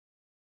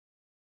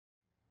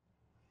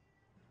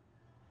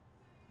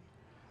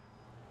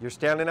You're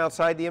standing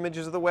outside the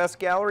Images of the West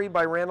Gallery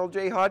by Randall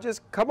J.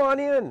 Hodges. Come on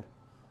in.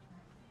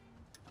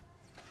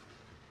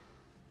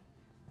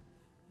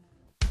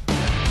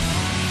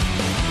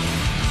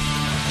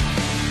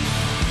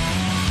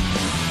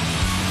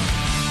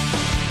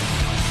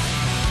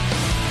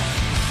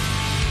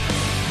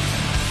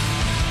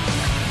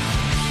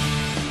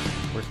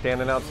 We're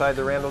standing outside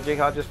the Randall J.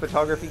 Hodges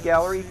Photography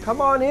Gallery.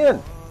 Come on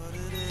in.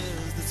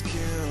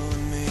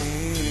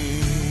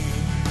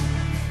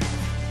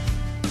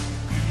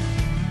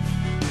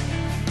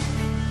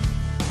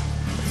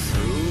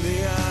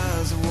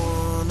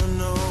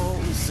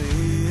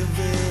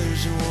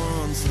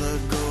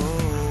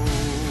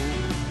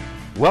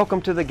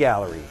 Welcome to the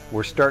gallery.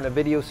 We're starting a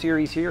video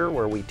series here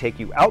where we take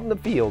you out in the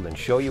field and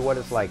show you what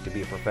it's like to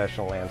be a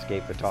professional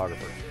landscape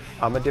photographer.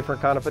 I'm a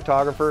different kind of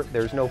photographer.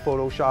 There's no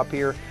Photoshop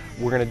here.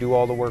 We're going to do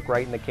all the work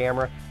right in the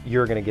camera.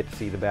 You're going to get to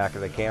see the back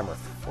of the camera.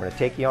 We're going to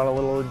take you on a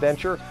little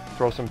adventure,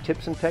 throw some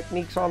tips and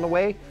techniques on the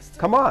way.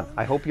 Come on,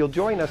 I hope you'll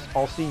join us.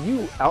 I'll see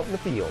you out in the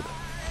field.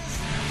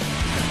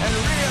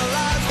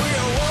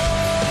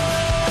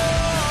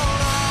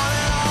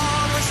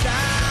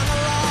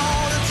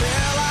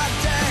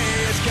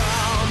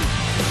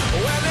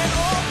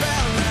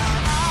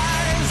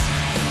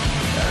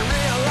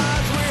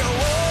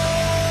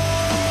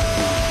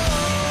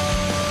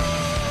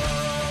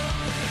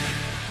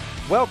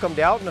 Welcome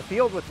to Out in the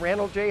Field with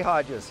Randall J.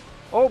 Hodges.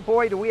 Oh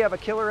boy, do we have a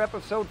killer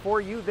episode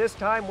for you. This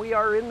time we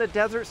are in the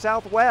desert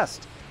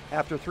Southwest.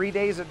 After 3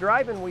 days of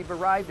driving, we've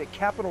arrived at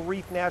Capitol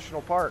Reef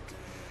National Park.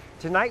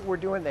 Tonight we're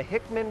doing the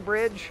Hickman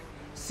Bridge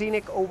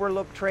Scenic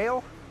Overlook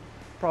Trail.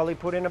 Probably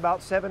put in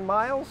about 7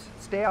 miles.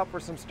 Stay out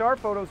for some star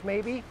photos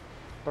maybe.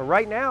 But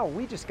right now,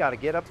 we just got to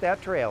get up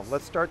that trail.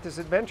 Let's start this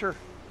adventure.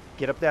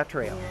 Get up that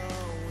trail.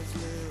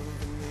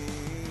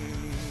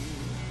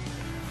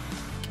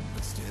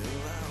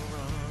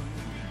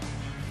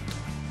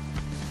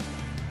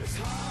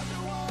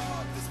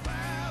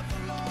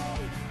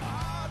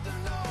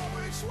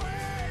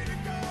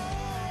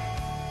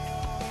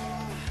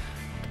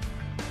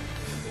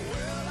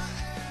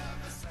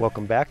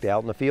 Welcome back to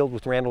Out in the Field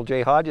with Randall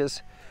J.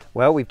 Hodges.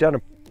 Well, we've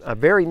done a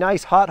very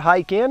nice hot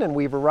hike in and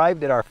we've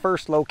arrived at our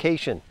first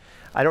location.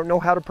 I don't know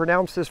how to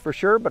pronounce this for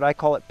sure, but I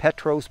call it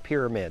Petros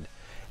Pyramid.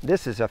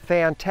 This is a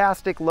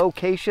fantastic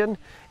location.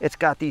 It's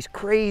got these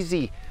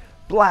crazy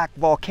black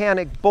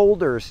volcanic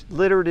boulders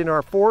littered in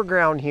our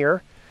foreground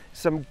here.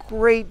 Some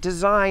great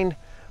design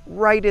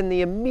right in the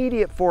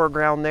immediate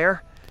foreground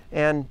there,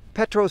 and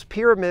Petros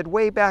Pyramid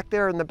way back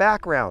there in the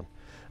background.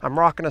 I'm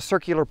rocking a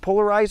circular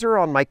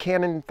polarizer on my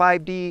Canon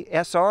 5D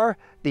SR,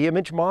 the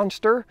image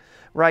monster.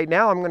 Right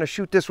now I'm going to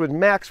shoot this with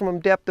maximum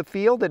depth of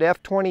field at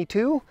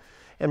f/22,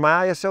 and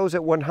my ISO is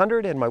at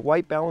 100 and my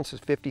white balance is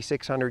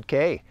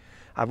 5600K.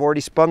 I've already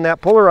spun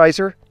that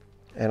polarizer,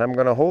 and I'm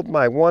going to hold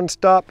my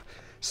one-stop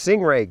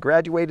Stingray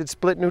graduated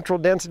split neutral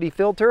density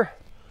filter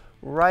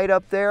right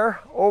up there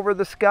over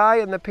the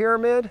sky in the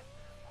pyramid.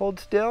 Hold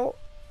still.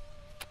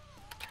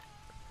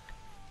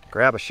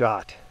 Grab a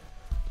shot.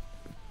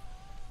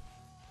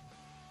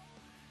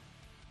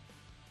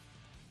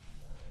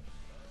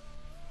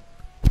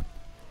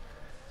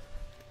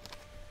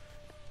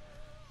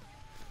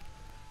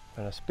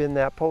 I'm going to spin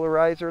that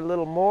polarizer a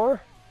little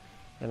more,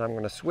 and I'm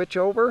going to switch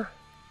over.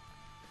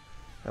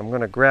 I'm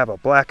going to grab a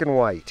black and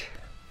white.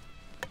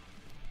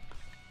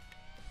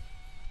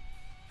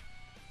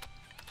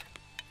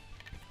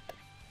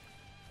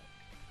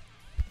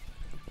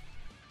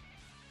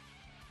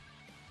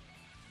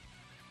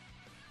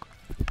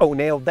 Oh,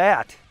 nailed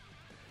that.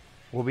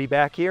 We'll be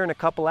back here in a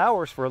couple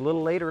hours for a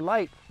little later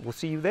light. We'll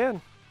see you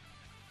then.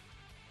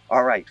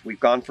 All right, we've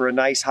gone for a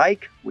nice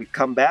hike. We've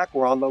come back,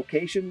 we're on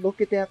location.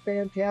 Look at that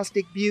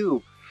fantastic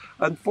view.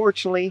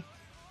 Unfortunately,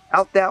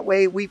 out that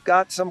way, we've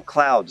got some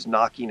clouds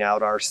knocking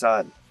out our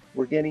sun.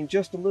 We're getting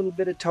just a little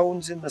bit of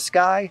tones in the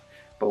sky,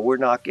 but we're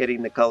not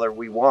getting the color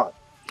we want.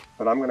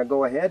 But I'm gonna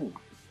go ahead and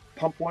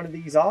pump one of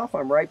these off.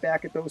 I'm right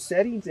back at those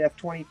settings,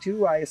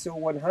 f/22, ISO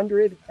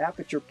 100,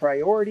 aperture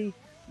priority,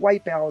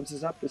 white balance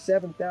is up to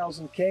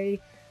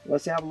 7000K.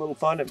 Let's have a little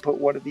fun and put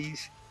one of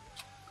these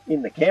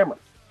in the camera.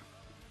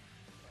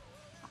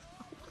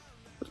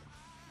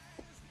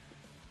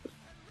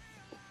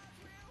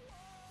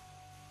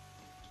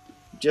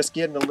 Just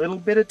getting a little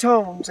bit of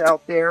tones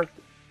out there,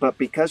 but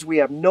because we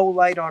have no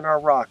light on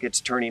our rock,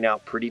 it's turning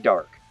out pretty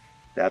dark.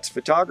 That's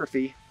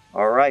photography.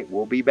 All right,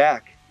 we'll be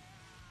back.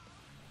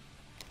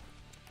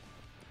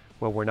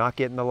 Well, we're not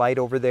getting the light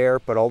over there,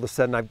 but all of a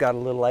sudden I've got a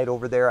little light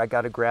over there. I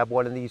got to grab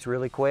one of these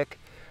really quick.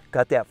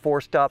 Got that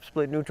 4-stop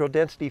split neutral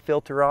density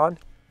filter on.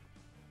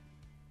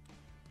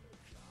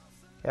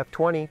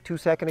 f/20,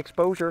 2-second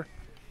exposure.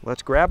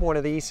 Let's grab one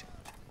of these.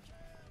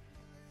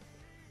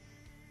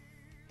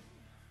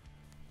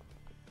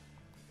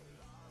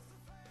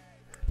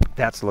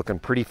 That's looking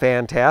pretty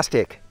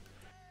fantastic.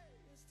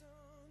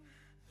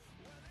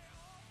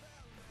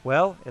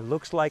 Well, it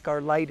looks like our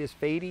light is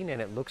fading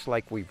and it looks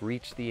like we've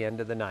reached the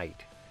end of the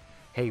night.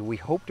 Hey, we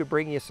hope to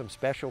bring you some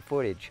special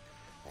footage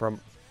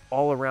from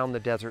all around the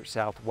desert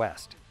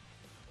Southwest.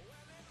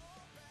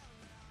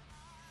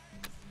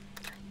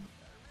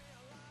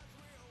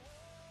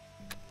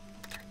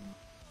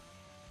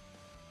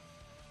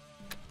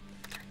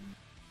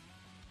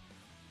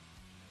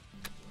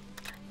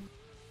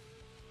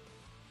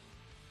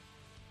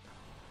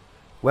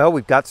 Well,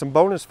 we've got some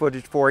bonus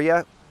footage for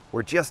you.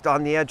 We're just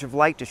on the edge of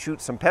light to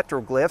shoot some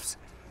petroglyphs.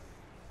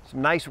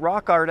 Some nice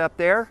rock art up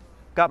there.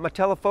 Got my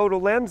telephoto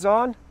lens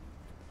on.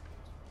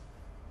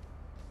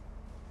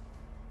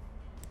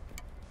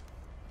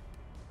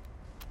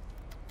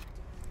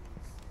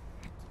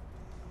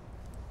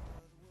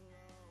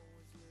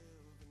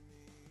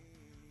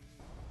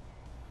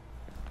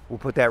 We'll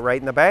put that right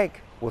in the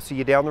bank. We'll see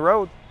you down the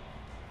road.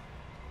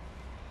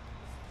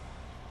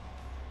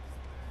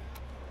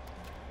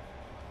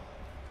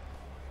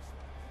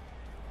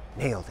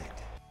 Nailed it.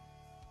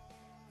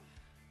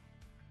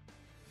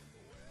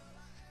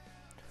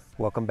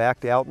 Welcome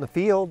back to Out in the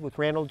Field with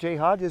Randall J.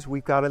 Hodges.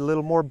 We've got a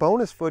little more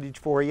bonus footage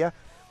for you.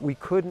 We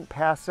couldn't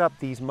pass up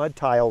these mud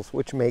tiles,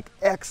 which make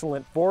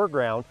excellent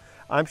foreground.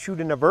 I'm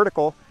shooting a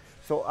vertical,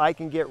 so I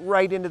can get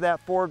right into that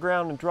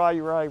foreground and draw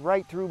your eye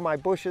right through my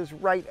bushes,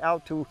 right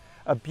out to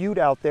a butte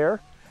out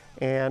there.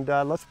 And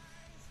let's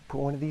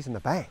put one of these in the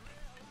bank.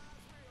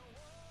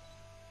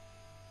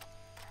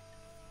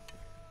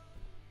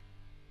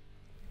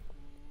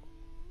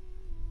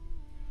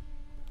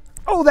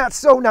 Oh, that's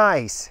so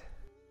nice.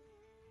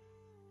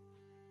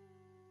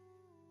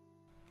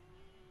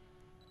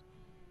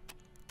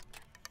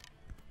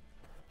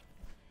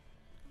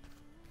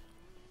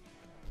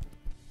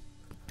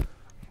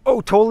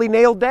 Oh, totally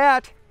nailed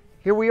that.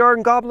 Here we are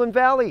in Goblin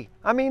Valley.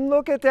 I mean,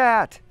 look at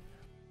that.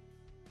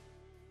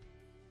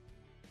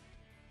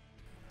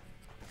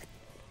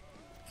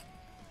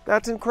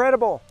 That's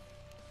incredible.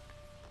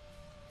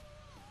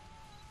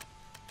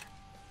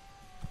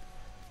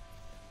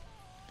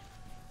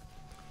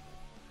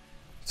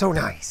 So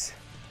nice.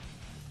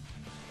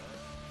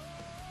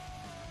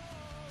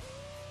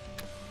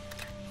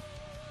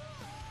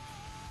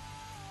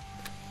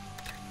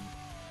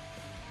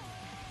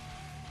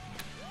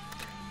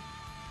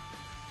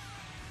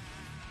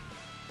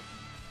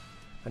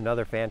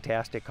 Another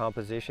fantastic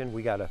composition.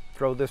 We got to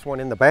throw this one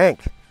in the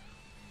bank.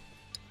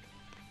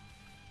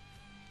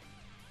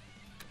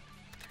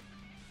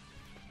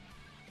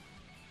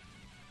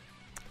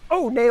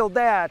 Oh, nailed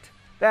that.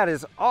 That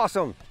is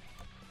awesome.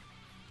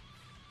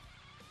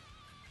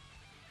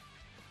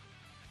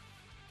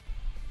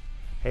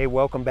 Hey,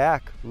 welcome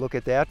back. Look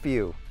at that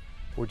view.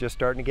 We're just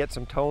starting to get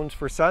some tones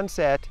for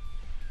sunset.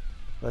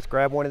 Let's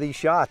grab one of these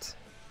shots.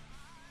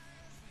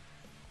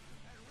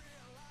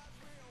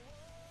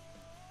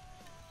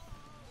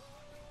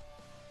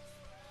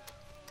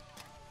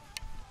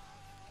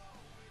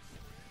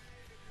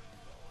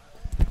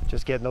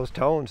 Just getting those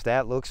tones.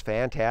 That looks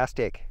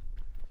fantastic.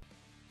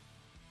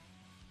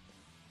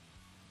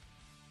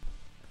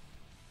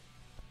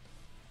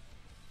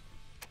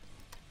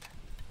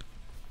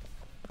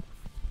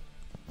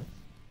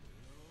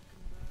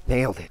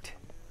 Nailed it.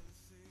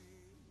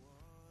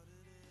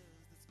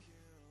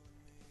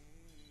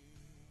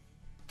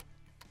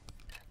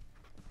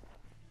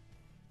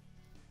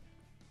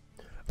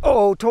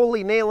 Oh,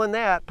 totally nailing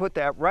that. Put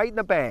that right in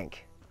the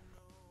bank.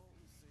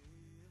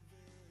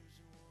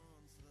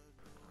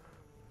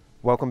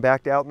 Welcome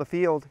back to Out in the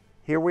Field.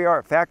 Here we are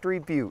at Factory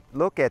Butte.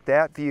 Look at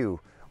that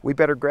view. We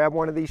better grab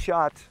one of these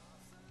shots.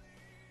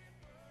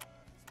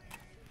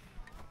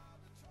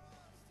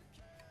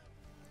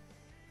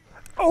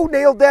 Oh,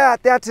 nailed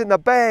that. That's in the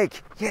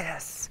bank.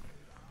 Yes.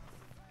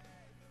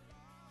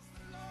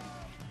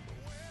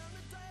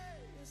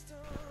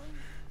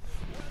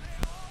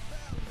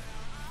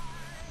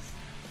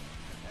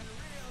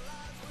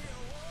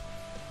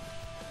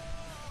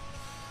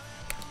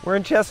 We're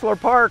in Chesler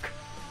Park.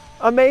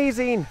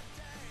 Amazing.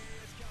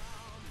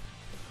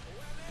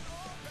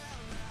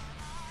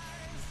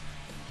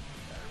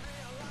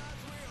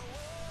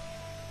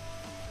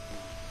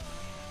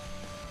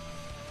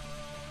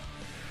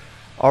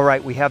 All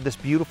right, we have this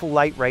beautiful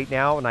light right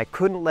now and I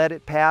couldn't let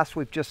it pass.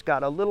 We've just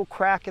got a little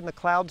crack in the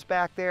clouds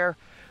back there.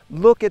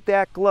 Look at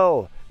that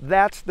glow.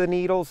 That's the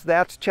Needles,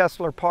 that's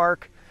Chesler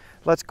Park.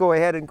 Let's go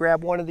ahead and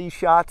grab one of these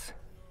shots.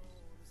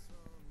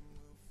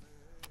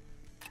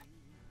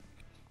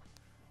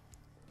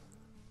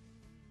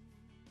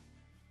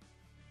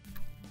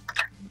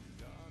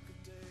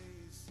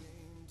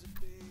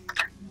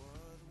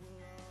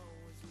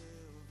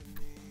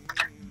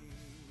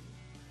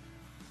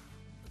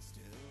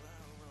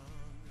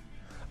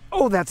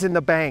 Oh, that's in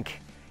the bank.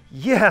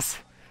 Yes,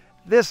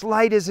 this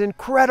light is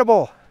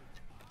incredible.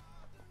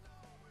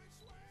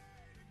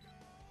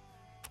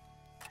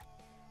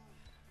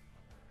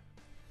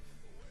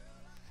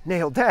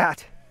 Nailed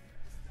that.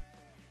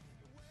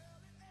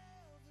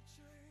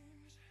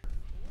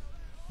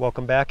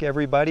 Welcome back,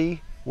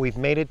 everybody. We've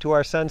made it to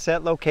our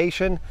sunset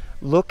location.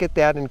 Look at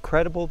that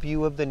incredible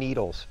view of the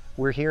Needles.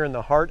 We're here in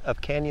the heart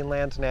of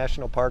Canyonlands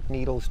National Park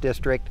Needles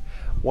District,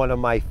 one of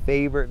my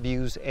favorite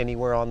views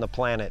anywhere on the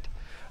planet.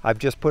 I've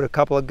just put a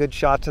couple of good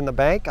shots in the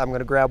bank. I'm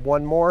going to grab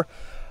one more.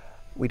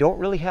 We don't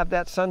really have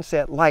that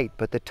sunset light,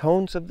 but the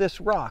tones of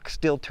this rock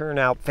still turn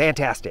out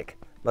fantastic.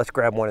 Let's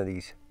grab one of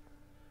these.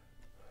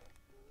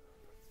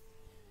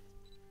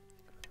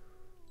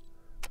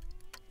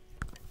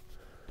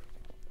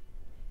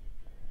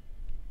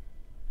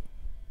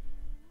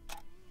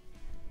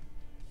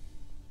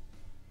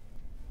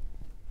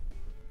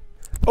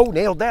 Oh,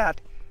 nailed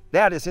that.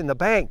 That is in the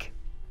bank.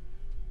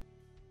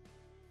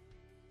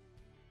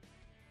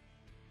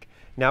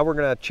 Now we're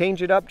going to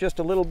change it up just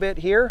a little bit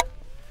here.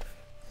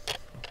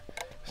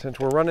 Since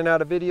we're running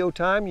out of video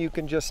time, you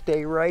can just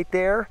stay right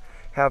there.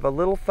 Have a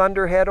little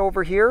thunderhead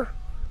over here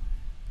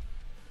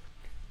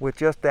with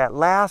just that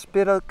last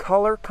bit of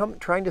color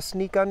trying to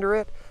sneak under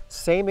it.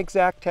 Same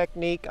exact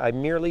technique. I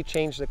merely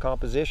changed the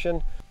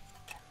composition.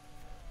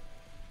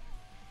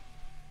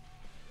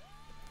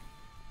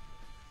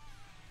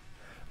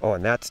 Oh,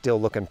 and that's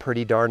still looking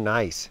pretty darn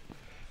nice.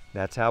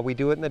 That's how we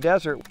do it in the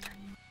desert.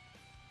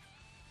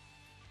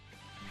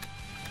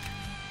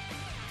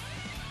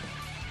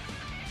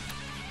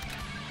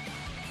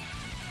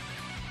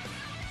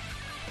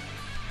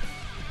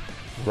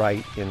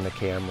 Right in the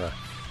camera.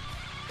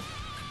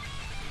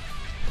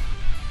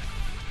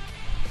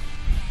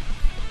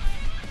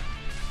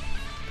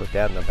 Put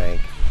that in the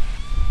bank.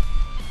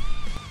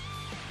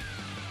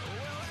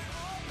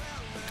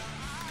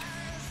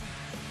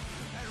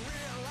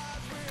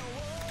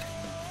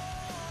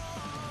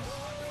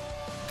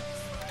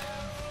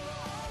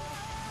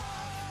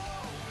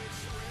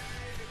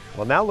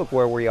 Well, now look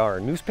where we are,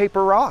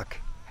 Newspaper Rock.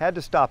 Had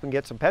to stop and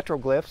get some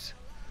petroglyphs.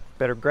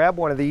 Better grab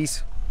one of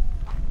these.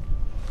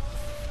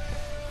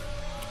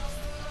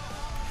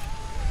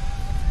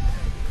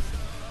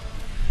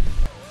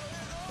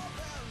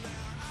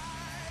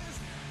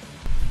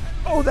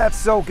 Oh, that's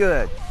so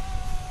good.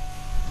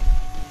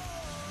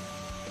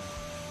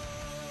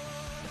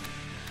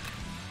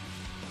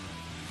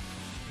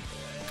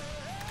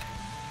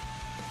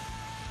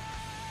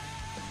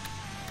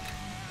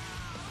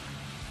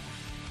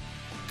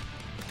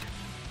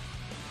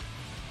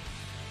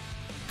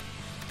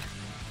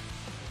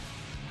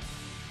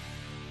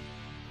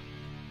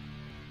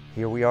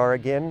 Here we are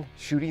again,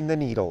 shooting the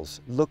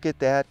needles. Look at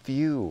that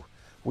view.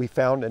 We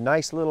found a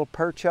nice little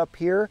perch up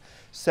here,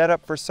 set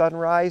up for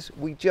sunrise.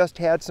 We just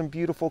had some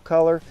beautiful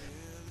color.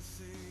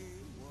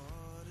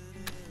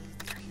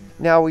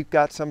 Now we've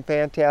got some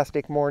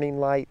fantastic morning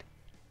light.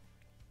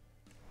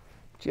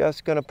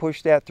 Just gonna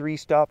push that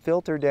 3-stop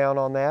filter down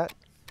on that.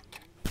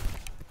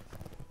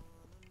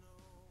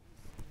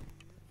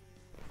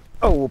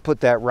 Oh, we'll put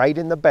that right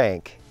in the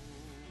bank.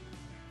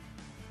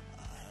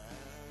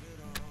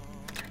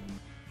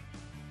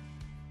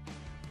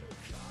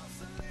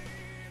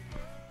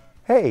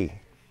 Hey,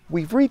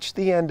 we've reached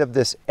the end of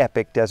this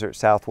epic Desert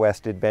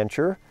Southwest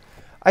adventure.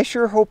 I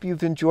sure hope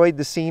you've enjoyed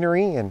the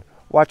scenery and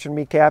watching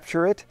me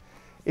capture it.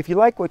 If you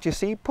like what you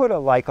see, put a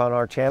like on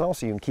our channel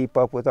so you can keep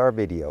up with our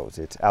videos.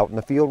 It's Out in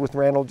the Field with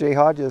Randall J.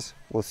 Hodges.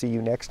 We'll see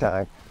you next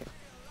time.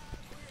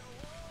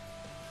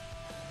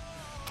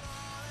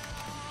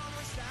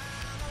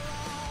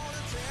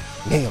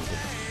 Nailed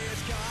it.